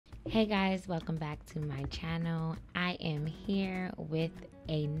Hey guys, welcome back to my channel. I am here with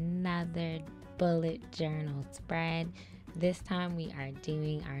another bullet journal spread. This time we are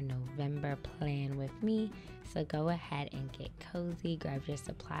doing our November plan with me. So go ahead and get cozy, grab your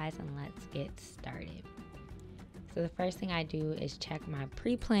supplies, and let's get started. So the first thing I do is check my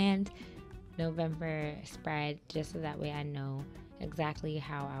pre-planned November spread, just so that way I know exactly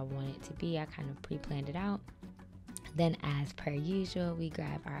how I want it to be. I kind of pre-planned it out. Then, as per usual, we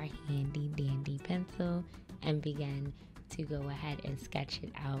grab our handy dandy pencil and begin to go ahead and sketch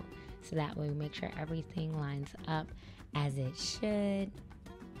it out, so that way we make sure everything lines up as it should.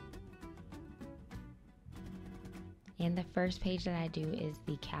 And the first page that I do is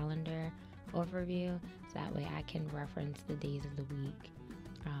the calendar overview, so that way I can reference the days of the week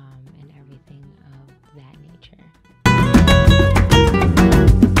and everything of that nature.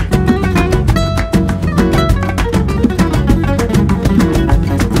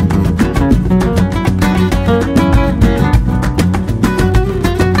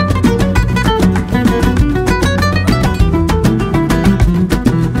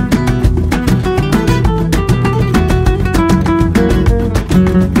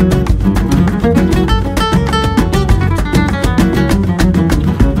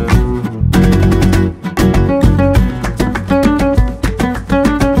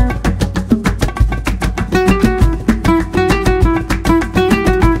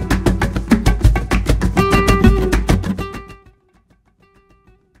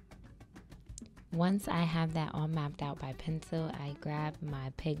 Once I have that all mapped out by pencil, I grab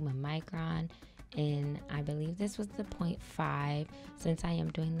my Pigma Micron, and I believe this was the 0.5, since I am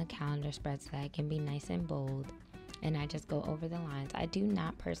doing the calendar spread so that it can be nice and bold, and I just go over the lines. I do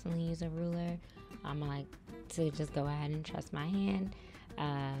not personally use a ruler. I like to just go ahead and trust my hand,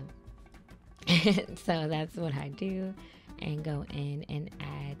 so that's what I do, and go in and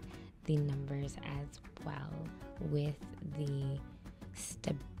add the numbers as well with the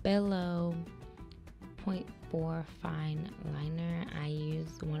Stabilo 0.4 fine liner. I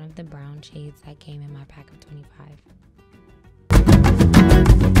used one of the brown shades that came in my pack of 25.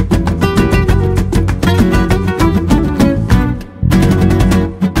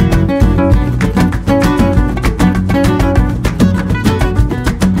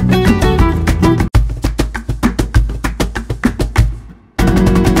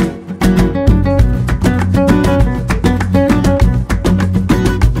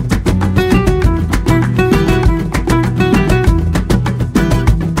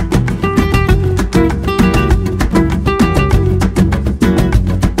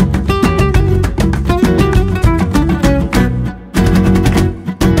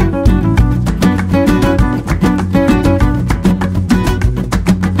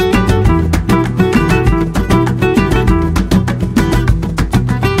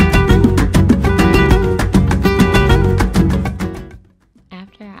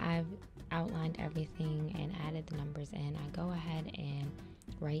 Everything and added the numbers in, I go ahead and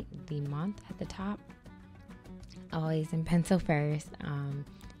write the month at the top, always in pencil first,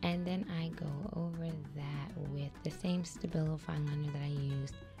 and then I go over that with the same Stabilo fine liner that I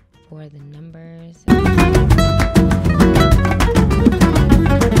used for the numbers.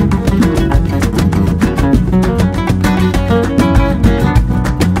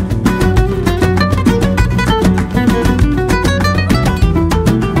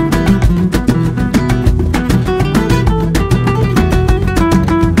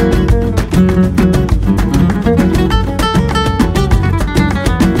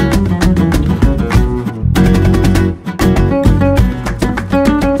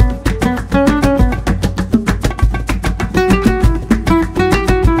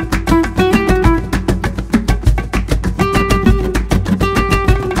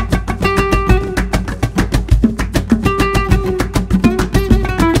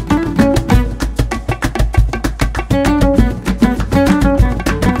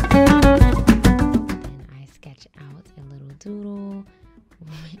 Doodle,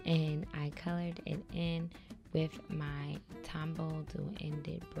 and I colored it in with my Tombow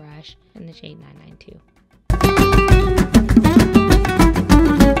dual-ended brush in the shade 992.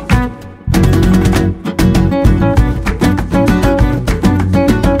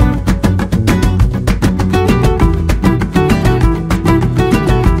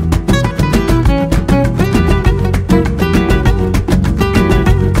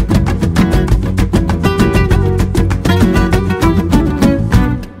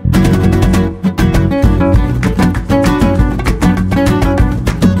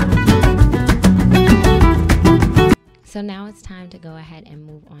 So now it's time to go ahead and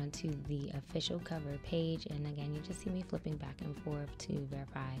move on onto the official cover page, and again, you just see me flipping back and forth to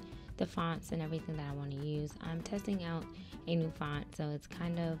verify the fonts and everything that I want to use. I'm testing out a new font, so it's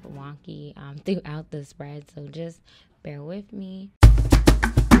kind of wonky throughout the spread, so just bear with me.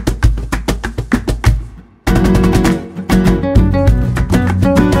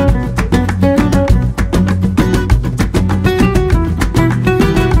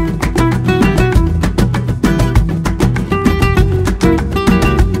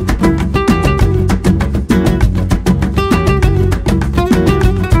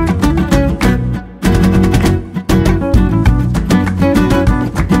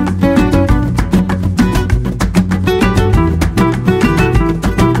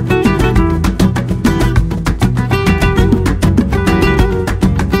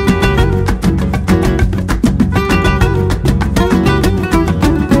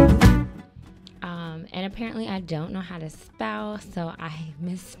 And apparently I don't know how to spell, so I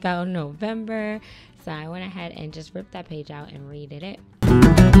misspelled November. So I went ahead and just ripped that page out and redid it.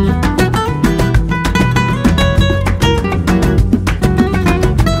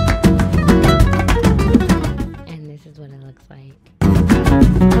 And this is what it looks like.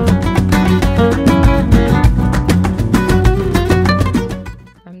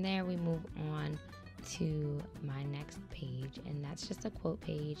 From there we move on to my next page, and that's just a quote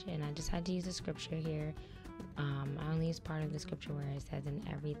page, and I just had to use a scripture here. I only use part of the scripture where it says, "In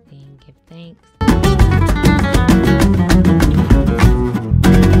everything give thanks."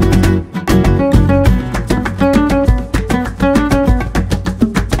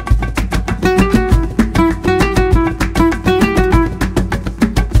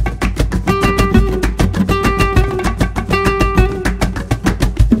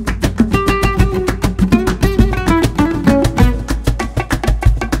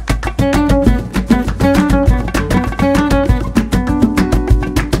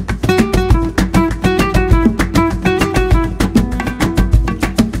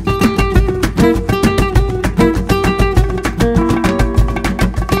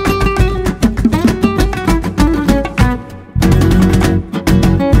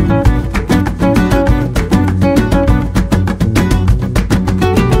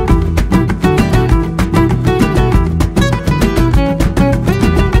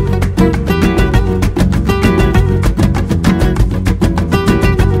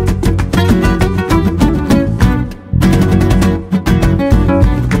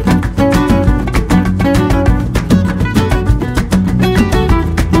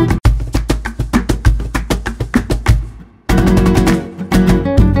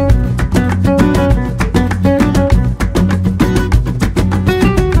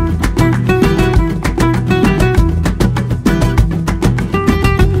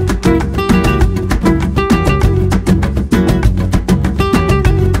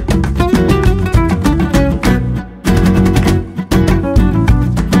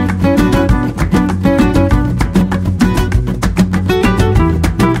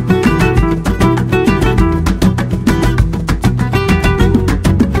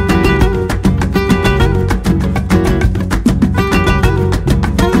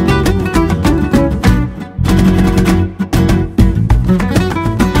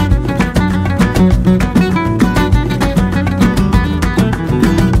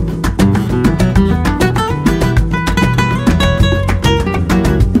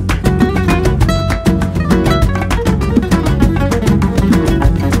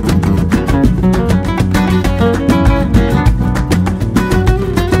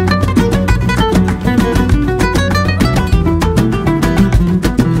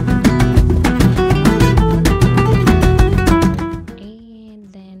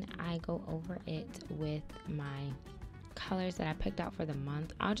 With my colors that I picked out for the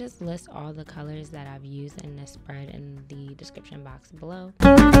month, I'll just list all the colors that I've used in this spread in the description box below.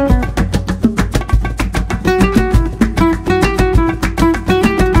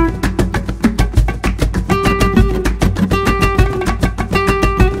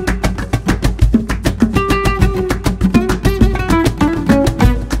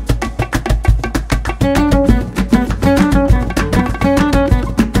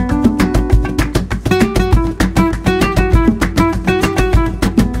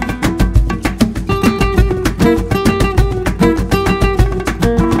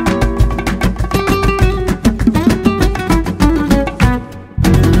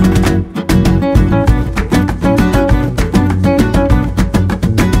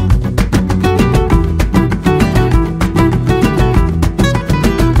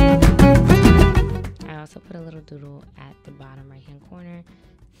 Doodle at the bottom right hand corner,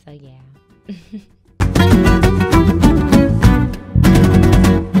 so yeah.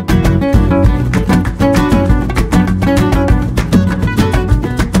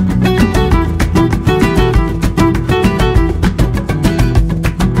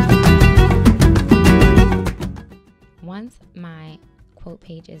 Once my quote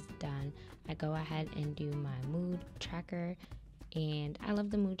page is done, I go ahead and do my mood tracker. And I love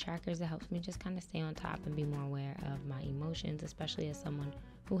the mood trackers. It helps me just kind of stay on top and be more aware of my emotions, especially as someone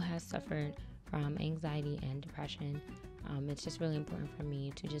who has suffered from anxiety and depression. It's just really important for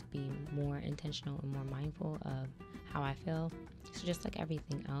me to just be more intentional and more mindful of how I feel. So just like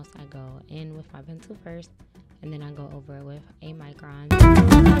everything else, I go in with my pencil first, and then I go over it with a micron.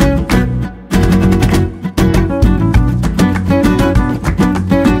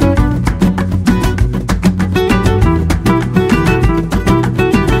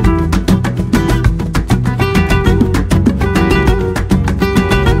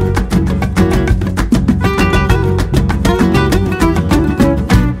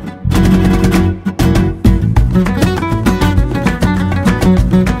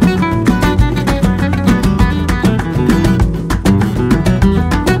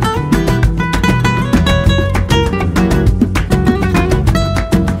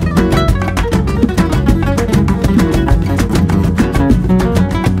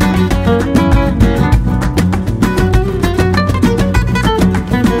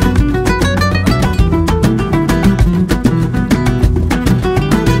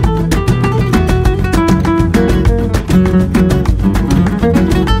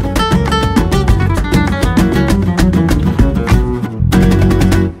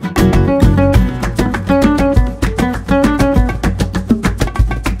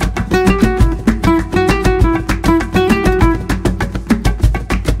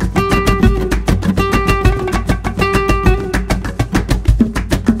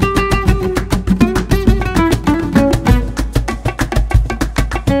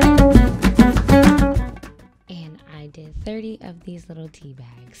 Did 30 of these little tea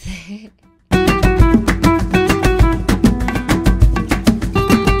bags.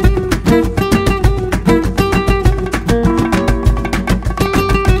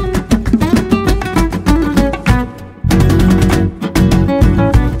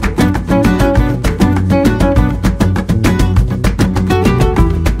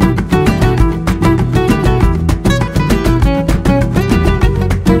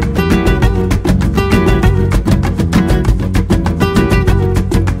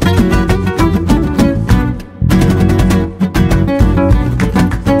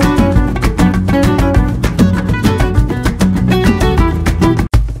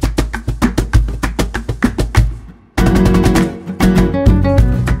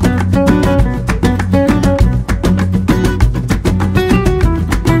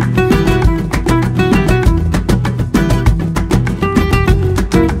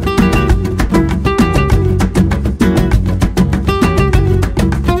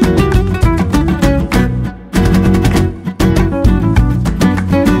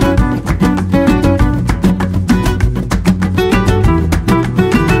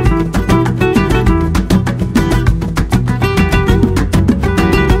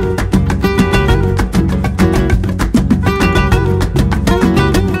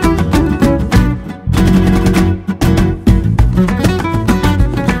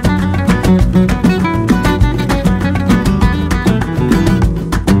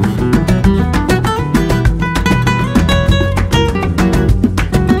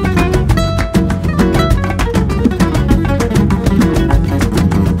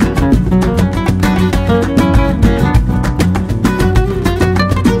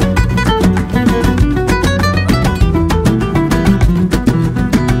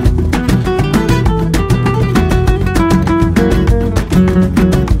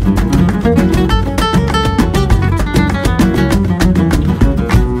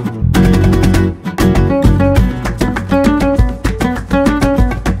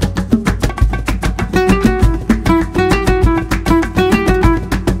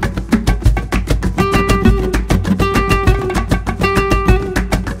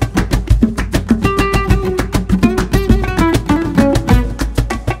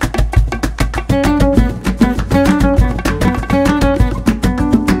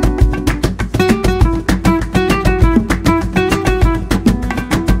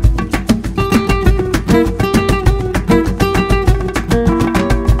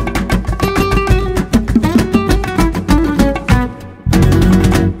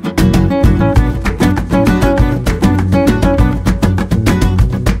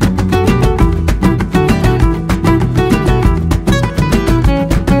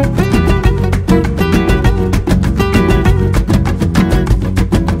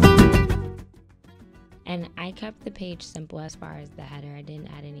 much simple as far as the header. I didn't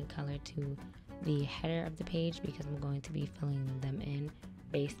add any color to the header of the page because I'm going to be filling them in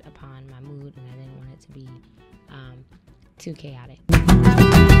based upon my mood, and I didn't want it to be too chaotic.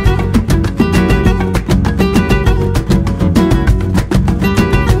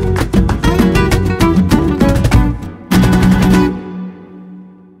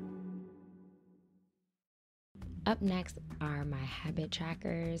 Up next are my habit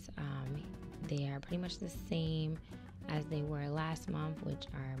trackers. They are pretty much the same as they were last month, which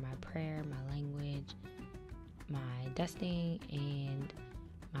are my prayer, my language, my dusting, and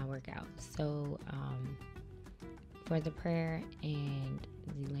my workout. So for the prayer and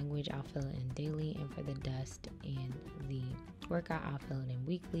the language, I'll fill it in daily, and for the dust and the workout, I'll fill it in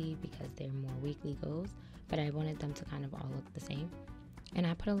weekly because they're more weekly goals, but I wanted them to kind of all look the same. And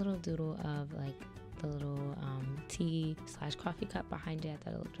I put a little doodle of like the little tea/coffee cup behind it. I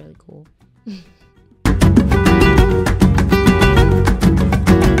thought it looked really cool.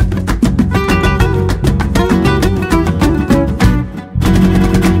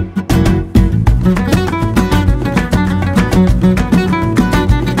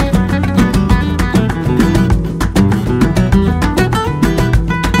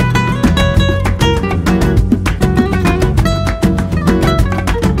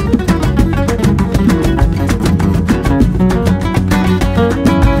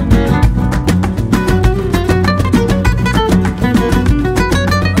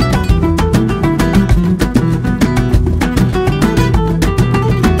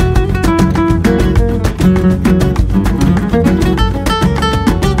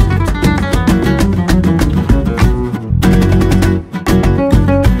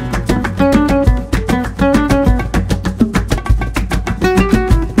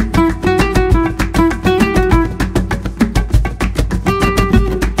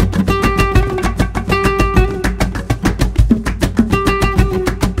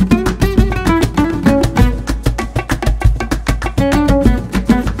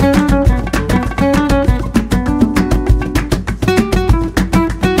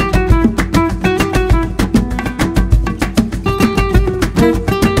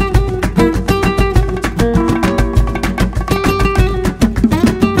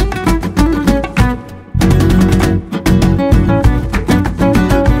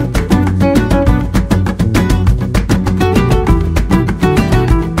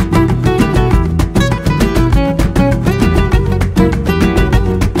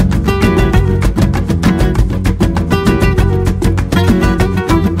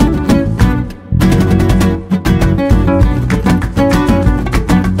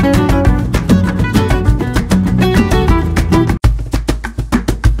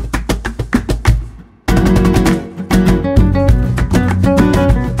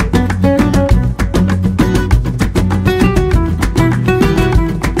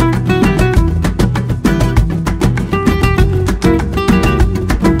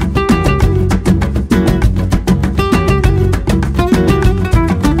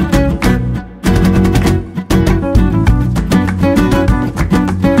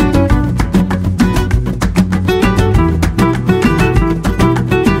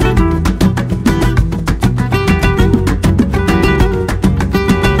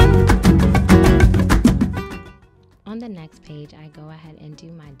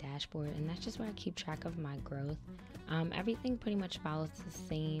 And that's just where I keep track of my growth. Everything pretty much follows the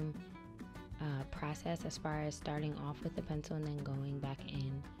same process as far as starting off with the pencil and then going back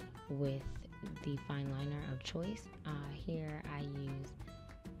in with the fine liner of choice. Here I use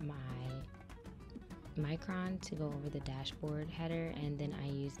my micron to go over the dashboard header, and then I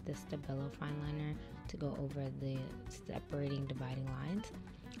use the Stabilo fine liner to go over the separating dividing lines.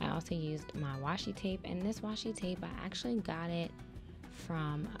 I also used my washi tape, and this washi tape I actually got it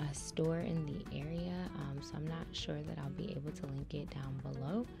from a store in the area, so I'm not sure that I'll be able to link it down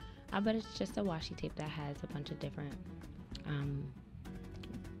below, but it's just a washi tape that has a bunch of different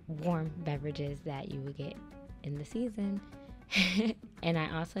warm beverages that you would get in the season. And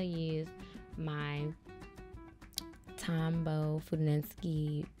I also use my Tombow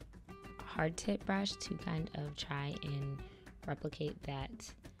hard tip brush to kind of try and replicate that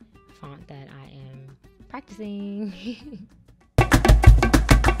font that I am practicing.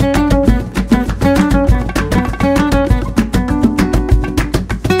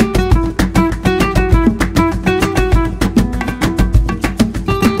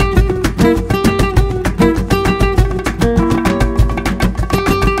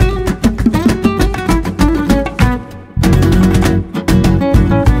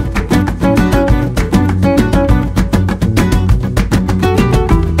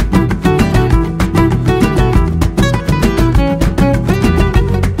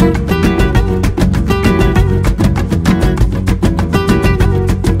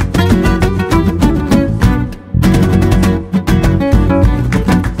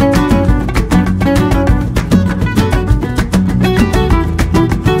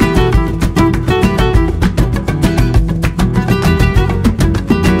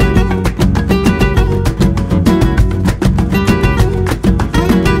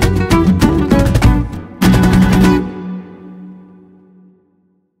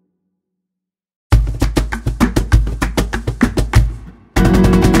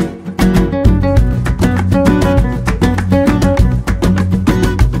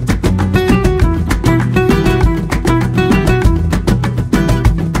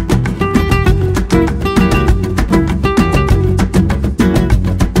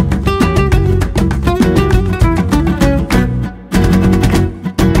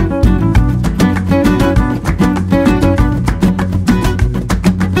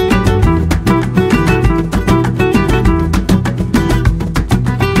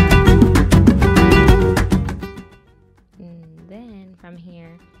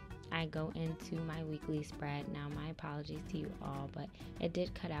 weekly spread. Now, my apologies to you all, but it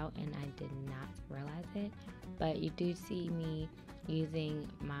did cut out and I did not realize it. But you do see me using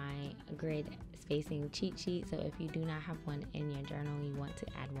my grid spacing cheat sheet. So if you do not have one in your journal, you want to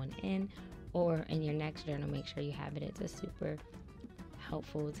add one in, or in your next journal, make sure you have it. It's a super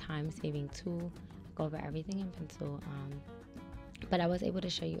helpful time-saving tool. I go over everything in pencil, but I was able to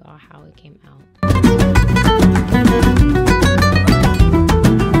show you all how it came out.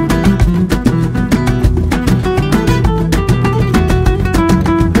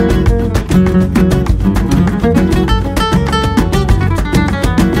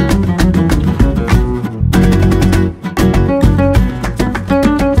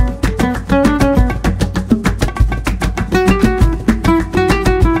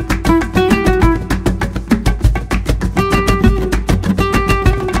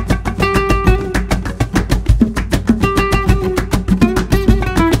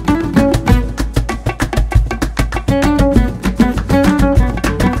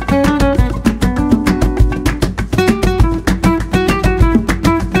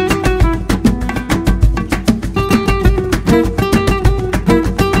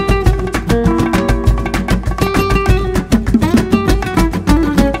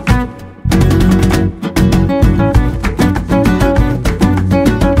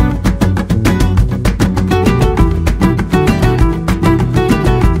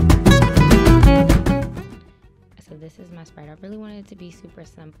 This is my spread. I really wanted it to be super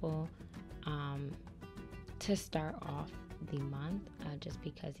simple to start off the month, just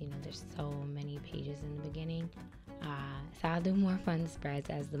because there's so many pages in the beginning, so I'll do more fun spreads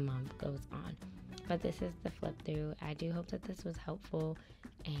as the month goes on. But this is the flip through. I do hope that this was helpful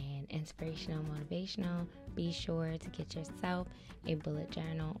and inspirational, motivational. Be sure to get yourself a bullet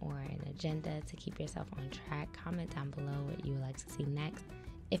journal or an agenda to keep yourself on track. Comment down below what you would like to see next.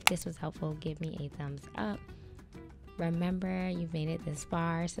 If this was helpful, give me a thumbs up. Remember, you've made it this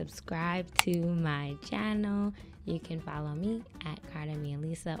far. Subscribe to my channel. You can follow me at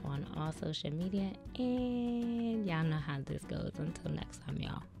CartaMiaLisa on all social media. And y'all know how this goes. Until next time,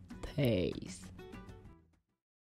 y'all. Peace.